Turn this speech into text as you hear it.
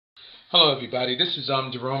Hello everybody, this is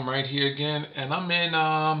Gerone Wright here again, and I'm in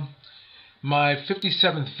my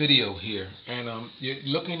 57th video here, and you're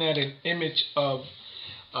looking at an image of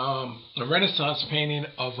a Renaissance painting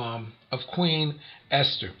of Queen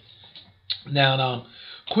Esther. Now,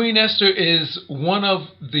 Queen Esther is one of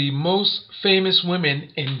the most famous women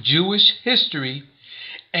in Jewish history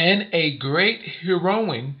and a great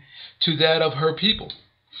heroine to that of her people.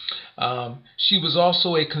 She was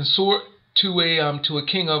also a consort to a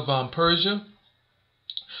king of Persia.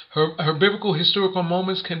 Her biblical historical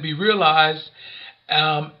moments can be realized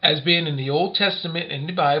as being in the Old Testament in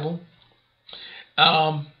the Bible,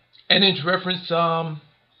 and it's referenced more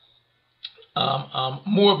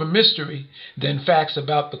of a mystery than facts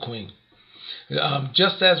about the queen.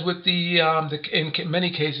 Just as with in many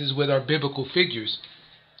cases with our biblical figures,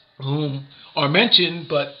 whom are mentioned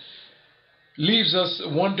but leaves us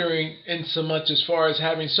wondering in so much as far as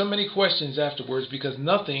having so many questions afterwards, because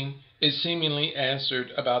nothing is seemingly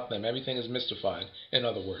answered about them. Everything is mystified, in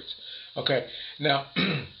other words. Okay, now,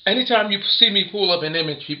 anytime you see me pull up an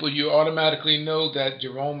image, people, you automatically know that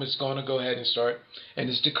Jerome is going to go ahead and start in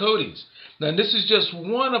his decodings. Now, this is just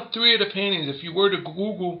one of three of the paintings. If you were to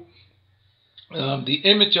Google the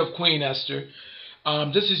image of Queen Esther,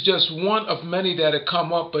 this is just one of many that have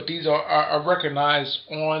come up, but these are recognized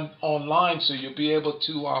online, so you'll be able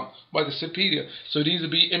to by the Wikipedia. So these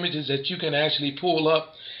will be images that you can actually pull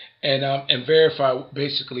up and verify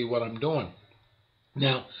basically what I'm doing.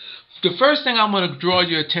 Now, the first thing I'm going to draw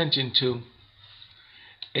your attention to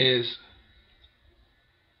is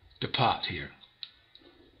the pot here.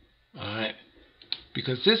 All right,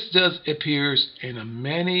 because this does appears in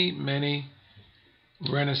many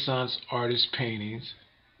Renaissance artist paintings,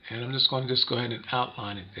 and I'm just going to go ahead and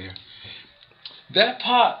outline it there. That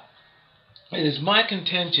pot, it is my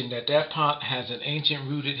contention that that pot has an ancient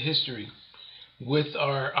rooted history with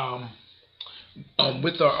our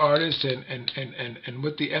artists and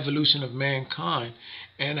with the evolution of mankind.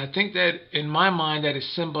 And I think that in my mind that it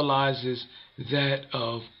symbolizes that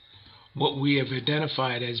of what we have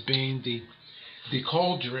identified as being the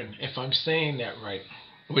cauldron, if I'm saying that right,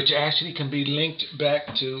 which actually can be linked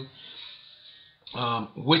back to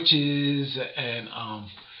witches and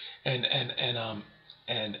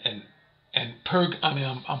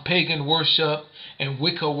pagan worship and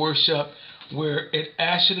Wicca worship, where it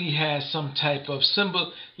actually has some type of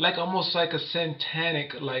symbol, like almost like a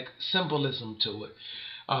satanic like symbolism to it.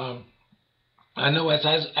 I know as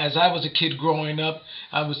I was a kid growing up,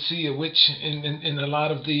 I would see a witch in a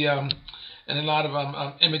lot of the and a lot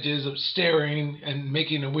of images of staring and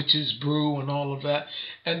making a witch's brew and all of that.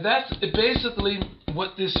 And that's basically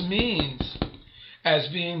what this means as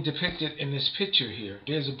being depicted in this picture here.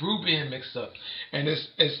 There's a brew being mixed up. And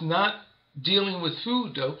it's not dealing with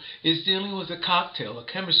food, though. It's dealing with a cocktail, a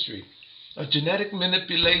chemistry, a genetic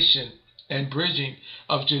manipulation and bridging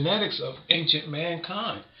of genetics of ancient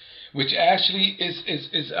mankind, which actually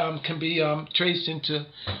can be traced into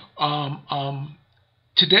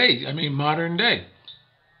today, modern day.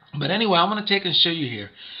 But anyway, I'm going to take and show you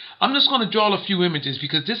here. I'm just going to draw a few images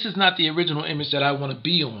because this is not the original image that I want to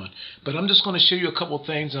be on. But I'm just going to show you a couple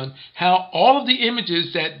things on how all of the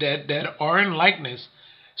images that are in likeness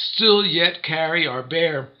still yet carry or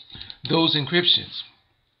bear those inscriptions.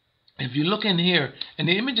 If you look in here, and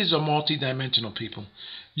the images are multi-dimensional, people,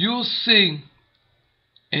 you'll see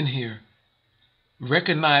in here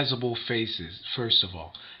recognizable faces, first of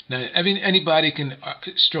all. Now, anybody can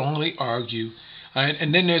strongly argue,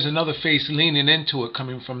 and then there's another face leaning into it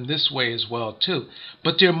coming from this way as well too.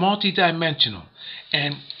 But they're multi-dimensional,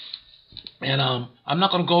 and I'm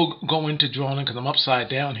not going to go into drawing because I'm upside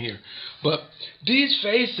down here. But these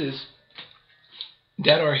faces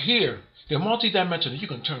that are here, they're multi-dimensional. You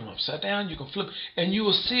can turn them upside down, you can flip, and you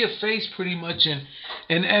will see a face pretty much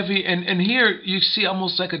in every. And here you see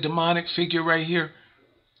almost like a demonic figure right here.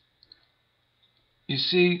 You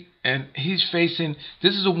see, and he's facing,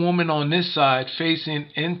 this is a woman on this side facing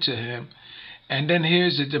into him. And then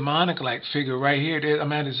here's a demonic-like figure right here. There,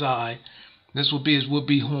 I'm at his eye. This will be his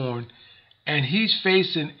would-be horn. And he's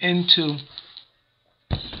facing into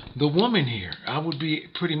the woman here. I would be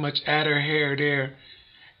pretty much at her hair there.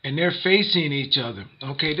 And they're facing each other.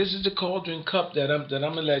 Okay, this is the cauldron cup that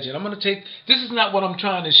I'm alleging. I'm going to take, this is not what I'm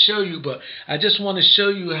trying to show you, but I just want to show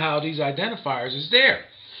you how these identifiers is there.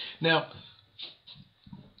 Now,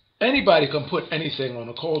 anybody can put anything on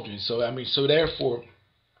a cauldron. So therefore,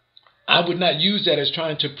 I would not use that as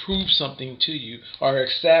trying to prove something to you or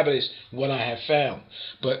establish what I have found.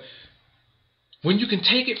 But when you can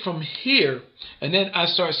take it from here, and then I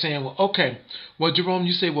start saying, well, okay, well, Jerome,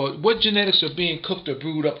 you say, well, what genetics are being cooked or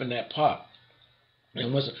brewed up in that pot?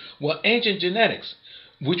 And well, ancient genetics,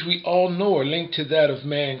 which we all know are linked to that of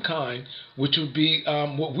mankind, which would be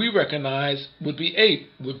what we recognize would be ape,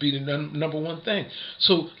 would be the number one thing.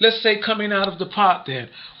 So let's say coming out of the pot then.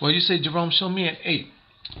 Well, you say, Jerome, show me an ape.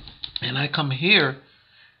 And I come here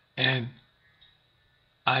and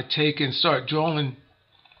I take and start drawing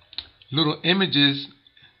little images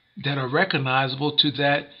that are recognizable to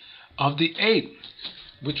that of the ape,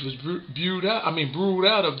 which was brewed out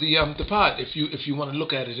of the pot, if you want to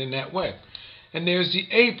look at it in that way. And there's the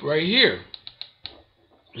ape right here.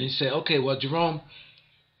 And you say, okay, well, Jerome,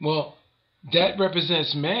 well, that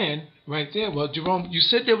represents man right there. Well, Jerome, you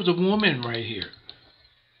said there was a woman right here.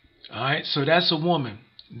 All right, so that's a woman,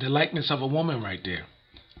 the likeness of a woman right there.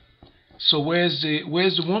 So where's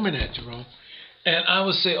the woman at, Jerome? And I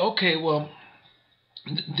would say, okay, well,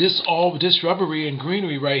 this rubbery and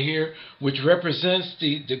greenery right here, which represents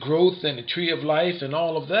the growth and the tree of life and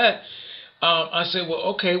all of that. I say, well,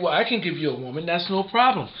 okay, well, I can give you a woman. That's no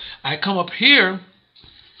problem. I come up here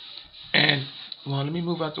and, well, let me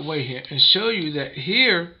move out the way here and show you that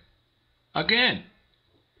here, again,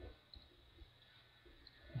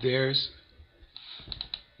 there's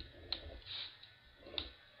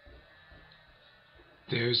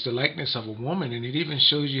the likeness of a woman, and it even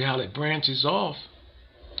shows you how it branches off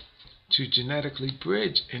to genetically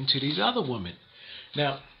bridge into these other women.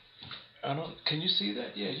 Now, can you see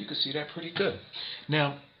that? Yeah, you can see that pretty good.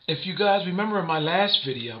 Now, if you guys remember in my last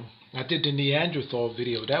video, I did the Neanderthal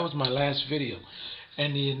video. That was my last video.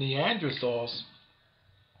 And the Neanderthal's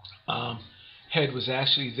head was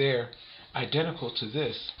actually there, identical to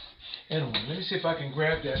this. Anyway, let me see if I can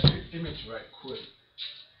grab that image right quick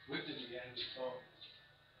with the Neanderthal.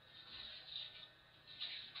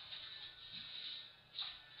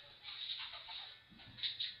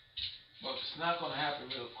 Well, it's not going to happen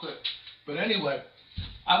real quick. But anyway,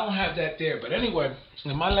 I don't have that there. But anyway,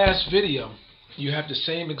 in my last video, you have the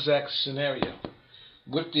same exact scenario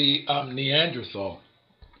with the Neanderthal,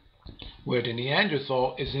 where the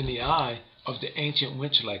Neanderthal is in the eye of the ancient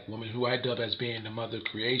witch-like woman, who I dub as being the mother of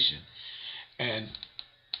creation. And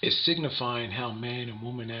it's signifying how man and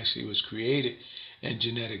woman actually was created and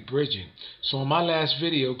genetic bridging. So in my last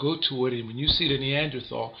video, go to it, and when you see the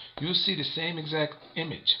Neanderthal, you'll see the same exact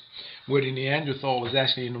image, where the Neanderthal is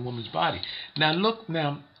actually in the woman's body. Now look,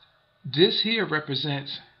 this here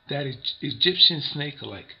represents that Egyptian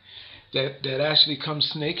snake-like that actually comes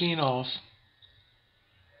snaking off,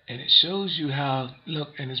 and it shows you how, look,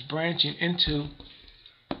 and it's branching into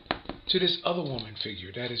this other woman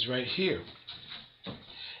figure that is right here.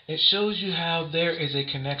 It shows you how there is a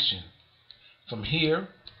connection. From here,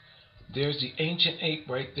 there's the ancient ape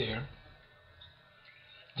right there.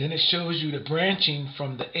 Then it shows you the branching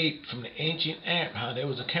from the ape, from the ancient ant, how there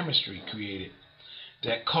was a chemistry created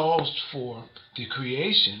that caused for the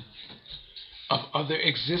creation of other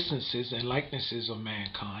existences and likenesses of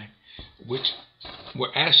mankind, which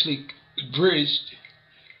were actually bridged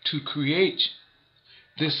to create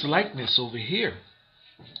this likeness over here.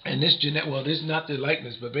 And this this is not the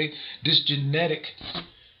likeness, but this genetic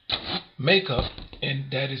makeup,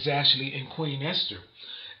 and that is actually in Queen Esther.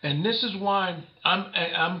 And this is why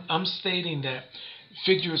I'm stating that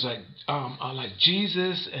figures like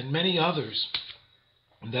Jesus and many others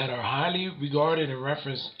that are highly regarded and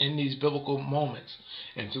referenced in these biblical moments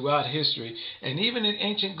and throughout history, and even in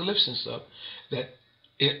ancient glyphs and stuff, that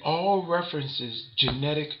it all references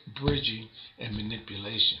genetic bridging and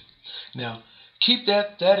manipulation. Now, keep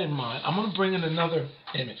that in mind. I'm going to bring in another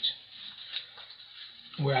image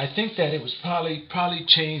where I think that it was probably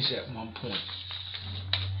changed at one point.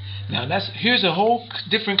 Now here's a whole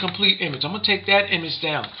different complete image. I'm going to take that image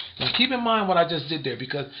down. Now keep in mind what I just did there,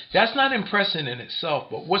 because that's not impressing in itself,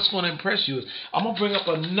 but what's going to impress you is I'm going to bring up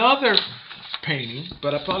another painting,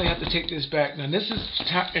 but I probably have to take this back. Now this is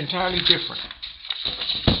entirely different.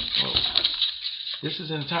 This is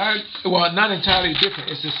not entirely different.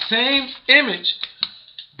 It's the same image,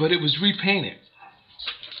 but it was repainted.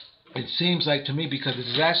 It seems like to me, because it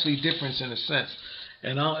is actually different in a sense.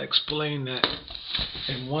 And I'll explain that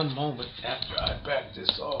in one moment after I back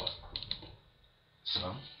this off.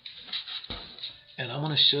 So, and I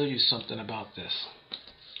want to show you something about this,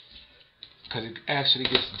 because it actually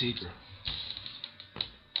gets deeper.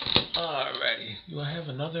 Alrighty, do I have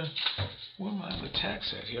another? Where am I with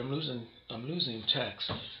tax at here? I'm losing tax.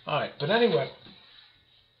 Alright, but anyway,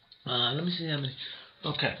 let me see how many.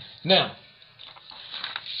 Okay, now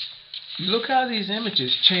look how these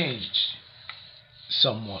images change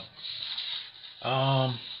somewhat.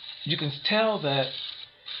 You can tell that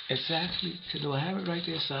it's actually, do I have it right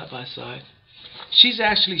there side by side? she's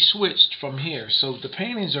actually switched from here. So the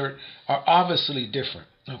paintings are obviously different.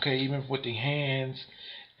 Okay, even with the hands,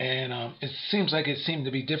 and it seems like it seemed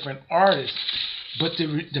to be different artists, but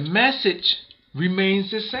the message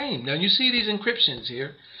remains the same. Now you see these encryptions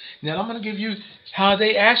here. Now I'm going to give you how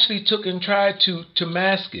they actually took and tried to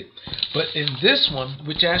mask it. But in this one,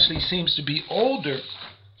 which actually seems to be older,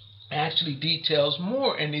 actually details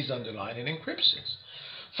more in these underlying encryptions.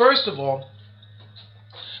 First of all,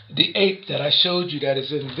 the ape that I showed you that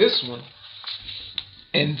is in this one,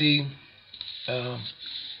 and the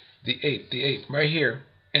ape right here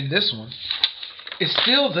in this one is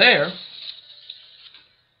still there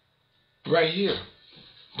right here.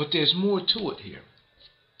 But there's more to it here.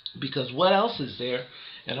 Because what else is there?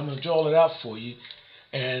 And I'm going to draw it out for you.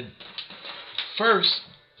 And first,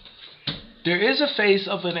 there is a face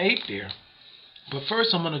of an ape there. But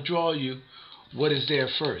first I'm going to draw you what is there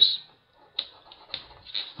first.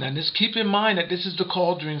 Now just keep in mind that this is the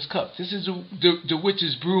cauldron's cup. This is the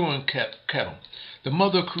witch's brewing kettle. The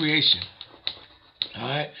mother of creation.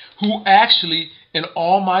 Alright? Who actually, in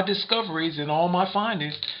all my discoveries and all my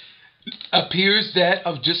findings, appears that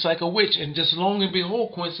of just like a witch. And just long and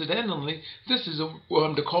behold, coincidentally, this is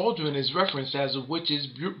the cauldron is referenced as a witch's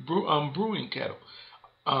brewing kettle.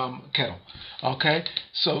 Okay?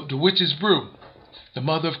 So the witch's brew. The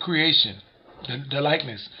mother of creation. The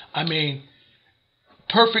likeness. I mean,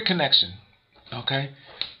 perfect connection. Okay?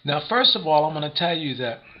 Now, first of all, I'm going to tell you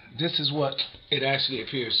that this is what it actually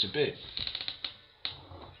appears to be.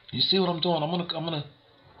 You see what I'm doing? I'm gonna.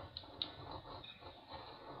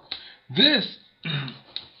 This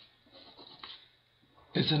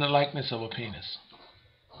is in the likeness of a penis.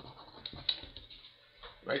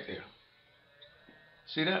 Right there.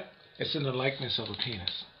 See that? It's in the likeness of a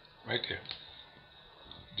penis. Right there.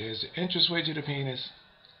 There's the entrance way to the penis.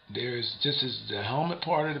 This is the helmet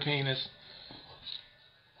part of the penis.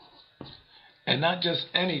 And not just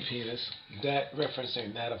any penis, that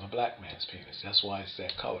referencing that of a black man's penis. That's why it's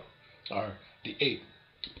that color. Or the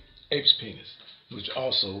ape's penis, which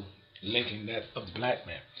also linking that of the black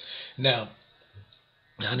man. Now,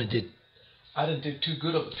 I done did too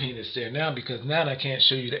good of a penis there now, because now I can't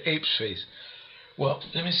show you the ape's face. Well,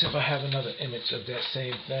 let me see if I have another image of that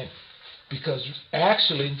same thing. Because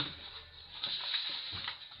actually,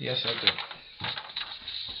 yes I do.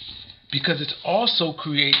 Because it also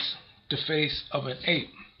creates the face of an ape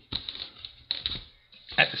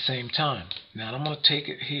at the same time. Now I'm going to take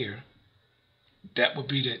it here. That would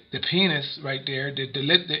be the penis right there.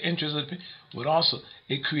 The entrance of the penis would also,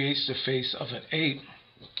 it creates the face of an ape,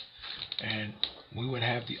 and we would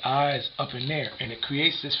have the eyes up in there, and it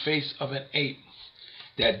creates this face of an ape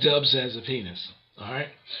that dubs as a penis. All right.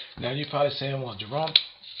 Now you're probably saying, well, Gerone,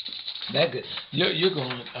 that good. You're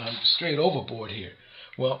going straight overboard here.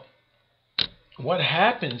 Well, what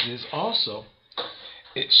happens is also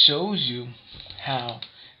it shows you how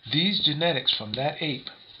these genetics from that ape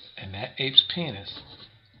and that ape's penis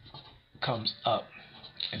comes up,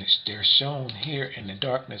 and they're shown here in the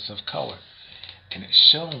darkness of color, and it's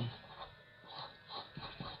shown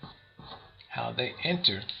how they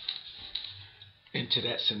enter into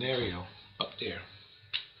that scenario up there.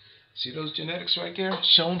 See those genetics right there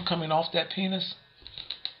shown coming off that penis?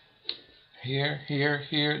 Here, here,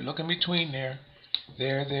 here, look in between there,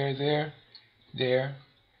 there,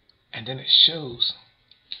 and then it shows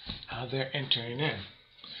how they're entering in.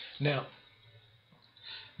 Now,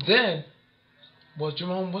 then, well,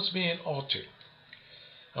 Gerone, what's being altered?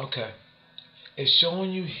 Okay, it's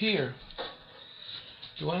showing you here.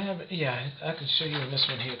 Do I have it? Yeah, I can show you in this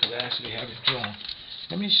one here because I actually have it drawn.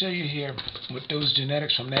 Let me show you here what those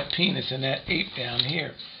genetics from that penis and that ape down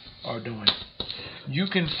here are doing. You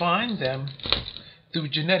can find them through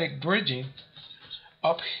genetic bridging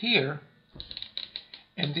up here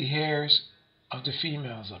in the hairs of the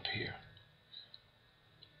females up here.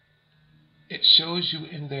 It shows you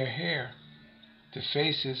in their hair the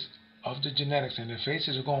faces of the genetics, and the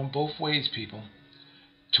faces are going both ways, people.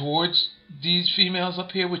 Towards these females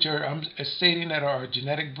up here, which are, I'm stating that are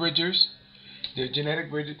genetic bridgers. They're genetic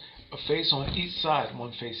bridgers, a face on each side,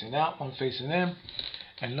 one facing out, one facing in.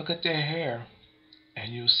 And look at their hair,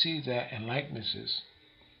 and you'll see that in likenesses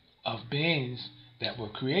of beings that were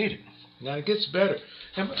created. Now it gets better.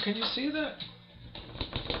 Can you see that?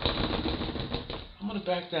 I'm going to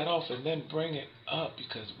back that off and then bring it up,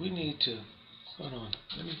 because we need to, hold on,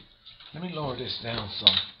 let me lower this down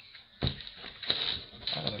some.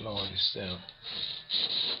 I gotta lower this down.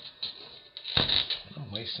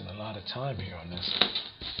 I'm wasting a lot of time here on this.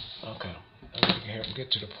 Okay, I'm gonna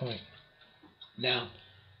get to the point. Now,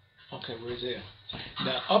 okay, where's there?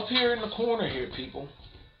 Now, up here in the corner here, people,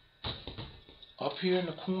 up here in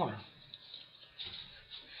the corner,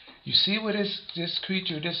 you see where this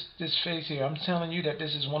creature, this face here, I'm telling you that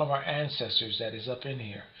this is one of our ancestors that is up in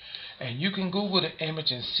here. And you can Google the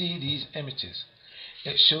image and see these images.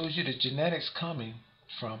 It shows you the genetics coming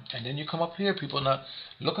from, and then you come up here, people. Now,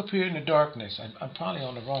 look up here in the darkness. I'm probably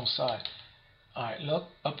on the wrong side. Alright, look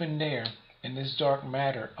up in there, in this dark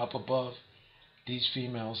matter up above these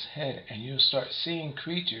females' head, and you'll start seeing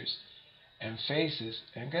creatures and faces,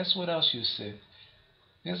 and guess what else you see?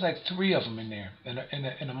 There's like 3 of them in there,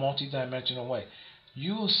 in a multi-dimensional way.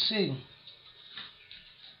 You will see,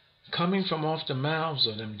 coming from off the mouths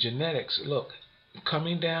of them, genetics, look,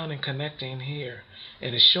 coming down and connecting here.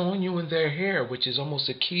 And it's showing you in their hair, which is almost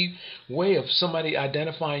a key way of somebody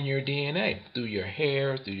identifying your DNA, through your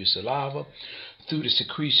hair, through your saliva, through the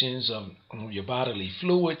secretions of your bodily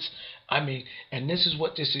fluids. I mean, and this is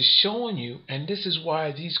what this is showing you, and this is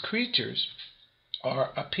why these creatures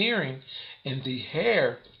are appearing in the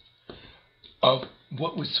hair of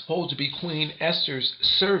what was supposed to be Queen Esther's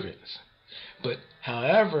servants. But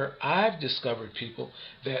however, I've discovered, people,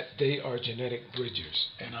 that they are genetic bridgers,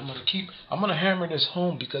 and I'm gonna hammer this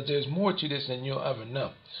home, because there's more to this than you'll ever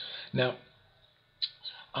know. Now,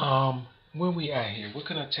 where we at here? What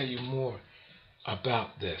can I tell you more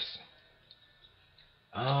about this?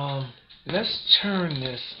 Let's turn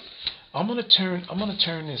this. I'm gonna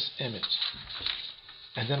turn this image.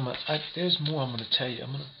 And then there's more I'm going to tell you.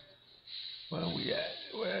 Where are we at?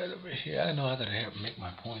 Where over here? I know I got to make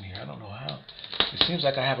my point here. I don't know how. It seems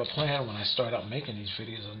like I have a plan when I start out making these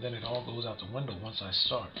videos, and then it all goes out the window once I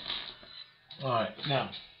start. Alright,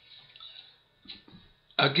 now,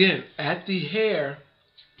 again, at the hair,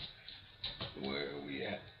 where are we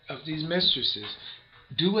at, of these mistresses,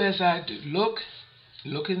 do as I do. Look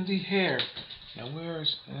in the hair. Now,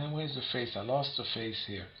 where's the face? I lost the face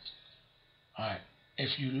here. Alright.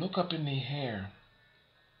 If you look up in the hair,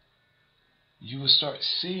 you will start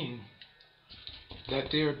seeing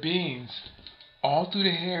that there are beings all through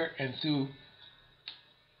the hair and through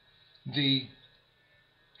the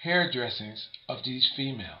hair dressings of these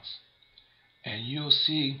females. And you'll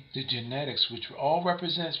see the genetics, which all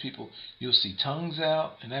represents, people. You'll see tongues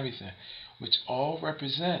out and everything, which all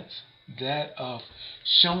represents that of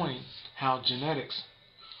showing how genetics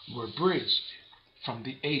were bridged from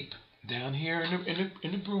the ape down here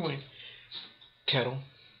in the brewing kettle.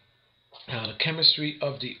 Now, the chemistry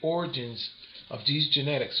of the origins of these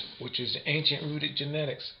genetics, which is the ancient rooted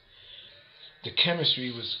genetics, the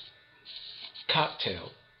chemistry was cocktailed,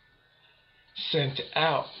 sent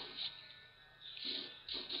out,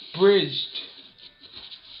 bridged,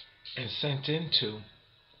 and sent into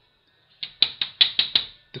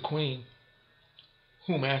the queen,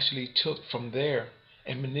 whom actually took from there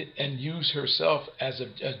and use herself as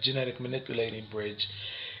a genetic manipulating bridge.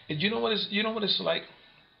 And you know what it's like?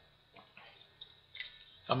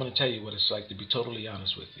 I'm going to tell you what it's like, to be totally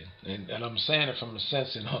honest with you. And I'm saying it from a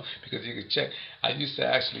sense, because you can check. I used to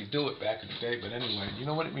actually do it back in the day, but anyway, you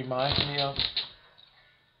know what it reminds me of?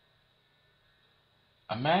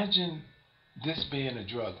 Imagine this being a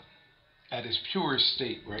drug at its purest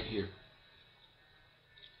state right here.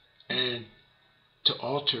 And to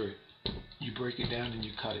alter it, you break it down and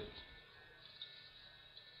you cut it.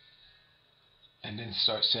 And then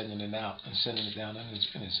start sending it out and sending it down in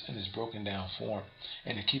its broken down form.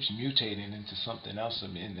 And it keeps mutating into something else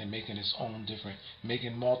and making its own different,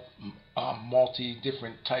 making multi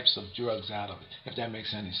different types of drugs out of it, if that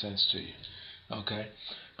makes any sense to you. Okay?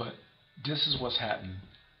 But this is what's happening.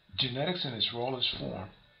 Genetics in its rawest form,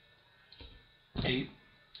 ape,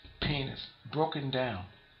 penis, broken down.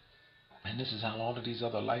 And this is how all of these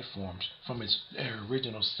other life forms, from its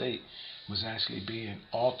original state, was actually being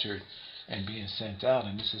altered and being sent out.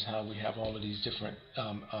 And this is how we have all of these different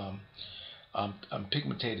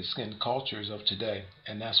pigmented skin cultures of today.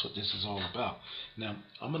 And that's what this is all about. Now,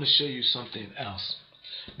 I'm going to show you something else.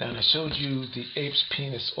 Now, I showed you the ape's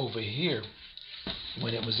penis over here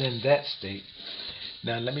when it was in that state.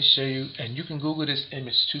 Now, let me show you, and you can Google this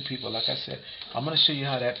image too, people. Like I said, I'm going to show you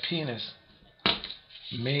how that penis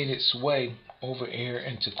made its way over here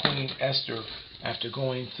into Queen Esther after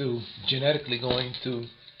genetically going through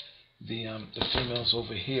the females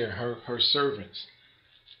over here, her servants.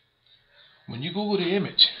 When you Google the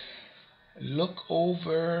image, look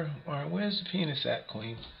over, alright, where's the penis at,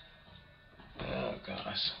 Queen? Oh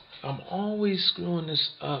gosh, I'm always screwing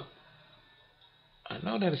this up. I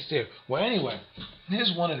know that it's there. Well, anyway,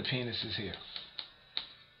 here's one of the penises here.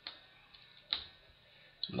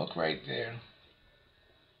 Look right there.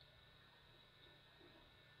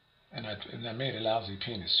 And I made a lousy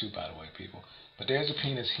penis too, by the way, people. But there's a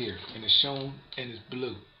penis here, and it's shown, and it's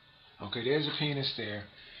blue. Okay, there's a penis there.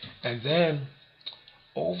 And then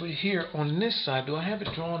over here on this side, do I have it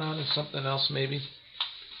drawn out in something else maybe?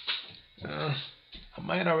 I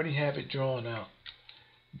might already have it drawn out.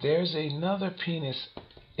 There's another penis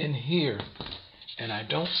in here. And I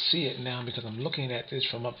don't see it now because I'm looking at this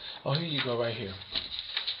from up. Oh, here you go, right here.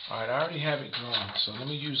 Alright, I already have it drawn. So let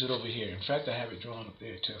me use it over here. In fact, I have it drawn up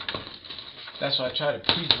there too. That's why I try to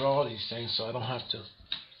pre-draw these things so I don't have to.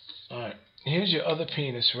 Alright, here's your other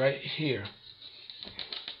penis right here.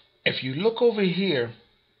 If you look over here,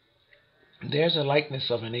 there's a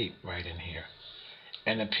likeness of an ape right in here.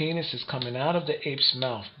 And the penis is coming out of the ape's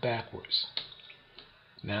mouth backwards.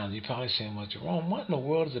 Now, you're probably saying, well, Gerone, what in the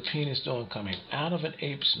world is the penis doing coming out of an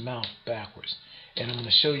ape's mouth backwards? And I'm going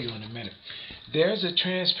to show you in a minute. There's a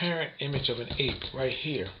transparent image of an ape right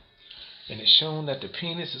here. And it's showing that the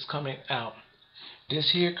penis is coming out.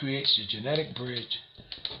 This here creates the genetic bridge,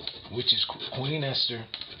 which is Queen Esther.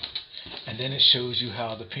 And then it shows you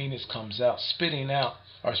how the penis comes out, spitting out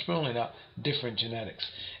or spooling out different genetics.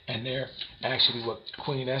 And they're actually what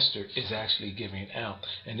Queen Esther is actually giving out.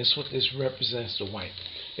 And this is what this represents, the white.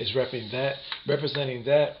 It's representing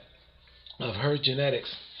that of her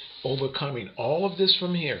genetics overcoming all of this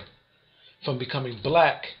from here, from becoming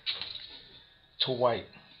black to white.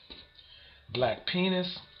 Black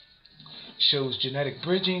penis shows genetic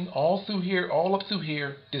bridging all through here, all up through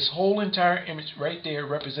here. This whole entire image right there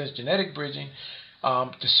represents genetic bridging.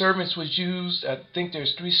 The servants was used. I think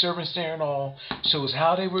there's 3 servants there in all. Shows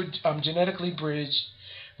how they were genetically bridged,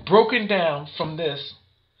 broken down from this,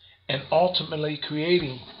 and ultimately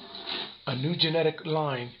creating a new genetic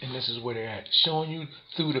line. And this is where they're at, showing you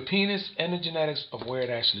through the penis and the genetics of where it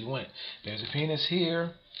actually went. There's a penis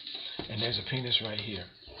here, and there's a penis right here.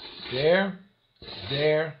 There,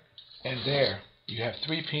 there, and there. You have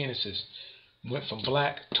 3 penises. Went from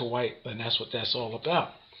black to white, and that's what that's all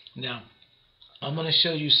about. Now, I'm going to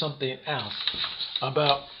show you something else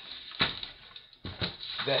about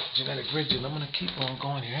that genetic bridging. I'm going to keep on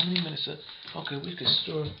going here. How many minutes? Okay, we could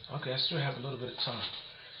store. Okay, I still have a little bit of time.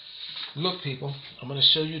 Look, people, I'm going to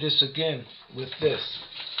show you this again with this.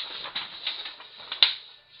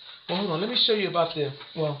 Well, hold on. Let me show you about the.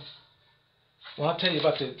 Well, I'll tell you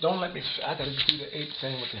about the. Don't let me. I got to do the ape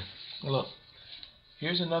thing with the. Look,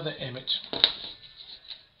 here's another image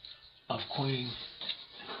of Queen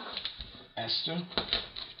Esther.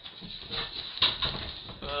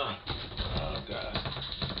 Oh God.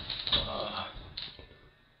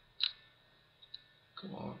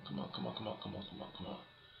 Come on.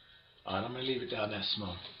 Alright, I'm going to leave it down that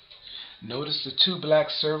small. Notice the 2 black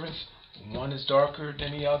servants. One is darker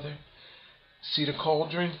than the other. See the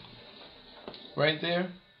cauldron right there?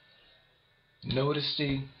 Notice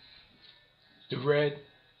the red,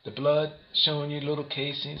 the blood, showing you little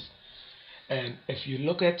casings. And if you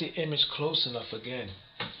look at the image close enough again,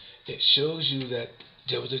 it shows you that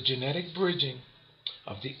there was a genetic bridging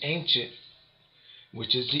of the ancient,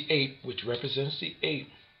 which is the ape, which represents the ape,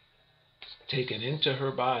 taken into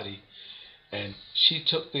her body. And she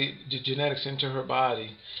took the genetics into her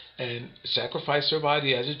body and sacrificed her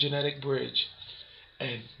body as a genetic bridge.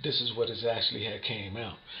 And this is what is actually had came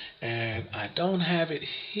out. And I don't have it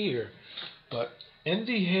here, but in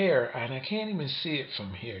the hair, and I can't even see it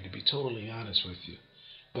from here, to be totally honest with you,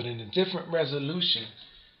 but in a different resolution,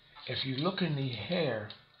 if you look in the hair,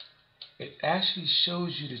 it actually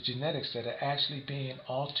shows you the genetics that are actually being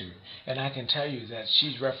altered. And I can tell you that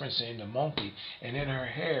she's referencing the monkey, and in her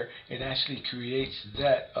hair, it actually creates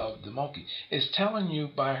that of the monkey. It's telling you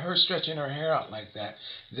by her stretching her hair out like that,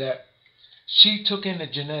 that she took in the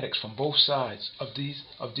genetics from both sides of these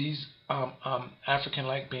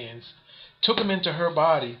African-like beings, took them into her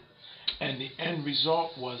body, and the end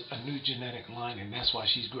result was a new genetic line. And that's why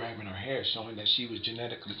she's grabbing her hair, showing that she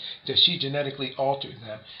genetically altered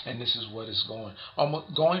them. And this is what is going.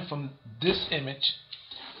 Going from this image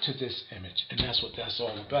to this image, and that's what that's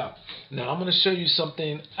all about. Now I'm going to show you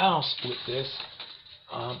something else with this.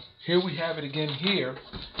 Here we have it again here.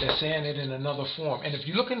 They're saying it in another form. And if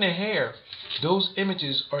you look in the hair, those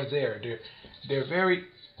images are there. They're very,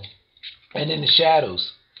 and in the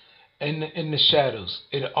shadows. In the shadows,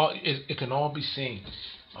 it can all be seen.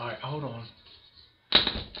 All right, hold on.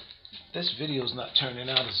 This video is not turning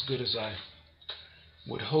out as good as I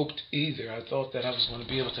would hoped either. I thought that I was going to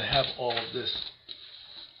be able to have all of this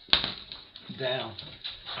down.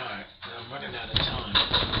 All right, I'm running out of time.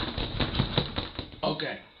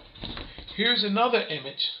 Okay, here's another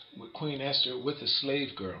image with Queen Esther with a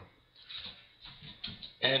slave girl,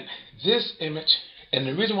 and this image And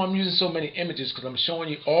the reason why I'm using so many images because I'm showing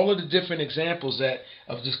you all of the different examples that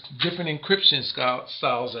of the different encryption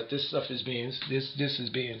styles that this stuff is being this is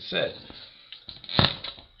being said.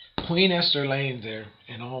 Queen Esther laying there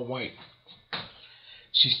in all white.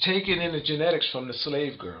 She's taken in the genetics from the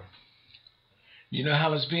slave girl. You know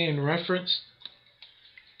how it's being referenced?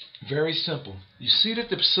 Very simple. You see that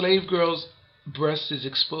the slave girl's breast is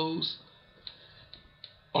exposed?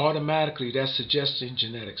 Automatically that's suggesting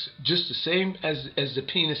genetics. Just the same as the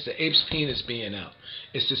penis, the ape's penis being out.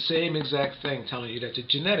 It's the same exact thing telling you that the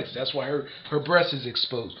genetics, that's why her breast is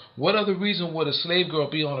exposed. What other reason would a slave girl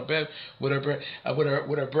be on a bed with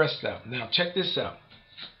her breast out? Now check this out.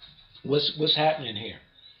 What's happening here?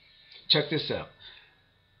 Check this out.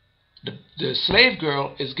 The slave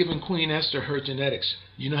girl is giving Queen Esther her genetics.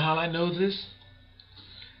 You know how I know this?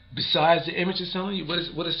 Besides the image is telling you,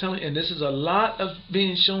 what it's telling you, and this is a lot of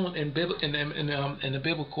being shown in the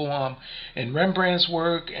biblical, in Rembrandt's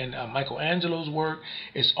work and Michelangelo's work.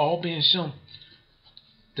 It's all being shown.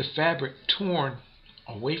 The fabric torn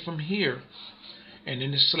away from here, and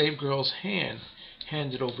in the slave girl's hand,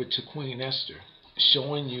 handed over to Queen Esther,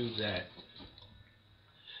 showing you that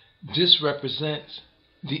this represents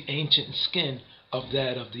the ancient skin of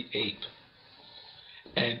that of the ape.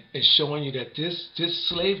 And it's showing you that this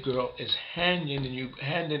slave girl is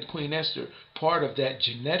handing Queen Esther part of that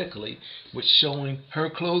genetically, which showing her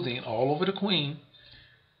clothing all over the queen,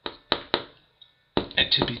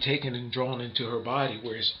 and to be taken and drawn into her body,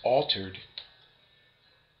 where it's altered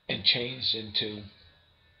and changed into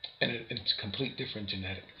a complete different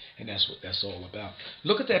genetic. And that's what that's all about.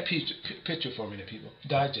 Look at that picture for a minute, people.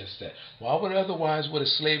 Digest that. Why would otherwise would a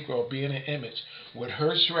slave girl be in an image with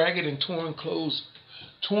her ragged and torn clothes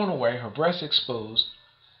torn away, her breasts exposed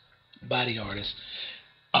by the artist,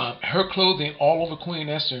 her clothing all over Queen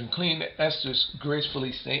Esther, and Queen Esther's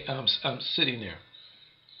gracefully sitting there?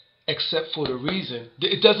 Except for the reason,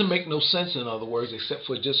 it doesn't make no sense, in other words, except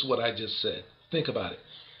for just what I just said. Think about it.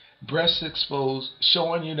 Breasts exposed,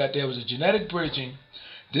 showing you that there was a genetic bridging.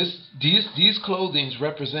 These clothings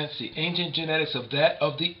represents the ancient genetics of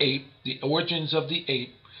the ape, the origins of the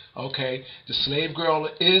ape. Okay, the slave girl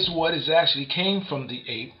is what is actually came from the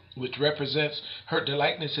ape, which represents the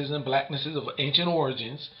likenesses and blacknesses of ancient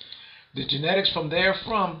origins. The genetics from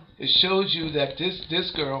therefrom, it shows you that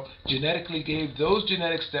this girl genetically gave those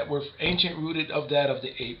genetics that were ancient rooted of that of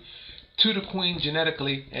the ape to the queen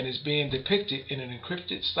genetically, and is being depicted in an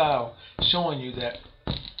encrypted style, showing you that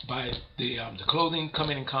by the clothing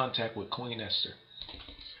coming in contact with Queen Esther.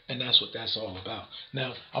 And that's what that's all about.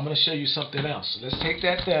 Now, I'm going to show you something else. So let's take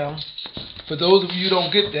that down. For those of you who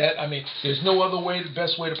don't get that, I mean, there's no other way, the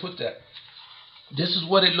best way to put that. This is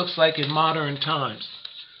what it looks like in modern times.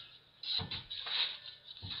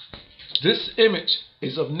 This image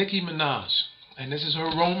is of Nicki Minaj. And this is her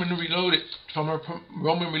Roman Reloaded, from her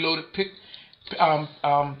Roman Reloaded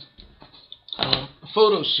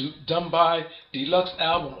photo shoot done by Deluxe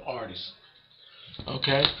album artist.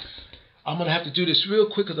 Okay? I'm going to have to do this real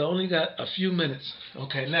quick because I only got a few minutes.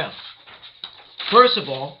 Okay, now, first of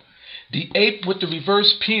all, the ape with the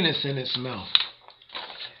reverse penis in its mouth.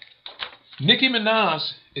 Nicki Minaj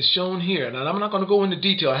is shown here. Now, I'm not going to go into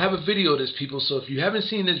detail. I have a video of this, people, so if you haven't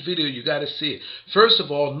seen this video, you got to see it. First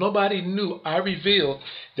of all, nobody knew. I revealed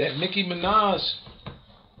that Nicki Minaj's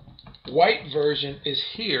white version is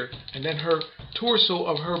here, and then her torso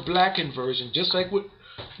of her blackened version, just like with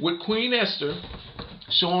Queen Esther,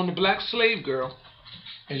 showing the black slave girl,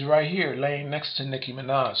 is right here laying next to Nicki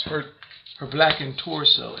Minaj, her blackened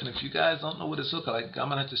torso. And if you guys don't know what this looks like, I'm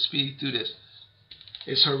gonna have to speed through this.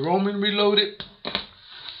 It's her Roman Reloaded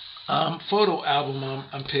photo album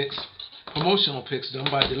pics, promotional pics done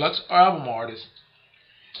by Deluxe album artist.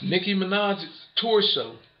 Nicki Minaj's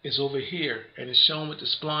torso is over here and is shown with the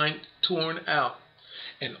spine torn out,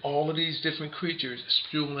 and all of these different creatures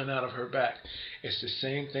spewing out of her back. It's the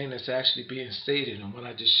same thing that's actually being stated in what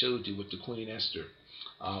I just showed you with the Queen Esther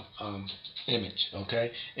image,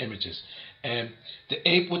 okay? Images. And the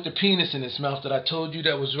ape with the penis in its mouth that I told you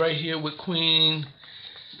that was right here with Queen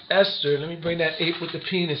Esther. Let me bring that ape with the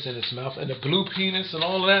penis in its mouth, and the blue penis and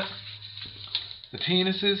all of that. The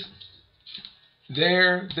penises,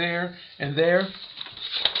 there, and there.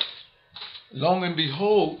 Long and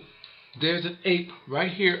behold, there's an ape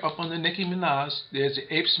right here up on the Nicki Minaj. There's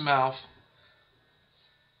the ape's mouth.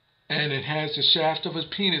 And it has the shaft of his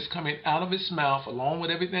penis coming out of its mouth along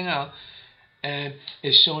with everything else. And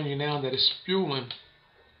it's showing you now that it's spewing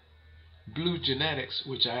blue genetics,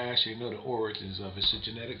 which I actually know the origins of. It's a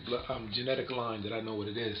genetic line that I know what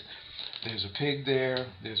it is. There's a pig there.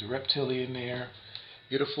 There's a reptilian there.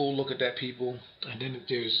 Get a full look at that, people. And then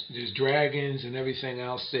there's dragons and everything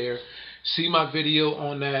else there. See my video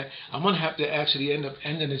on that. I'm going to have to actually end up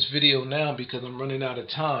ending this video now because I'm running out of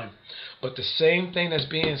time. But the same thing that's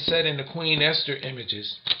being said in the Queen Esther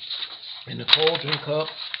images, in the cauldron cup,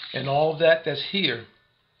 and all that that's here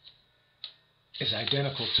is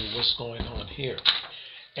identical to what's going on here.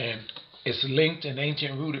 And it's linked and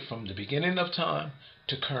ancient rooted from the beginning of time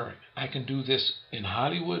to current. I can do this in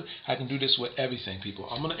Hollywood. I can do this with everything, people.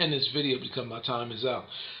 I'm going to end this video because my time is out.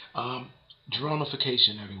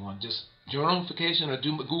 Geroneification, everyone. Just Geroneification, or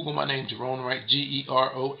Google my name, Gerone Wright,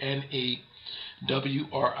 Geronewright.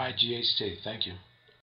 Thank you.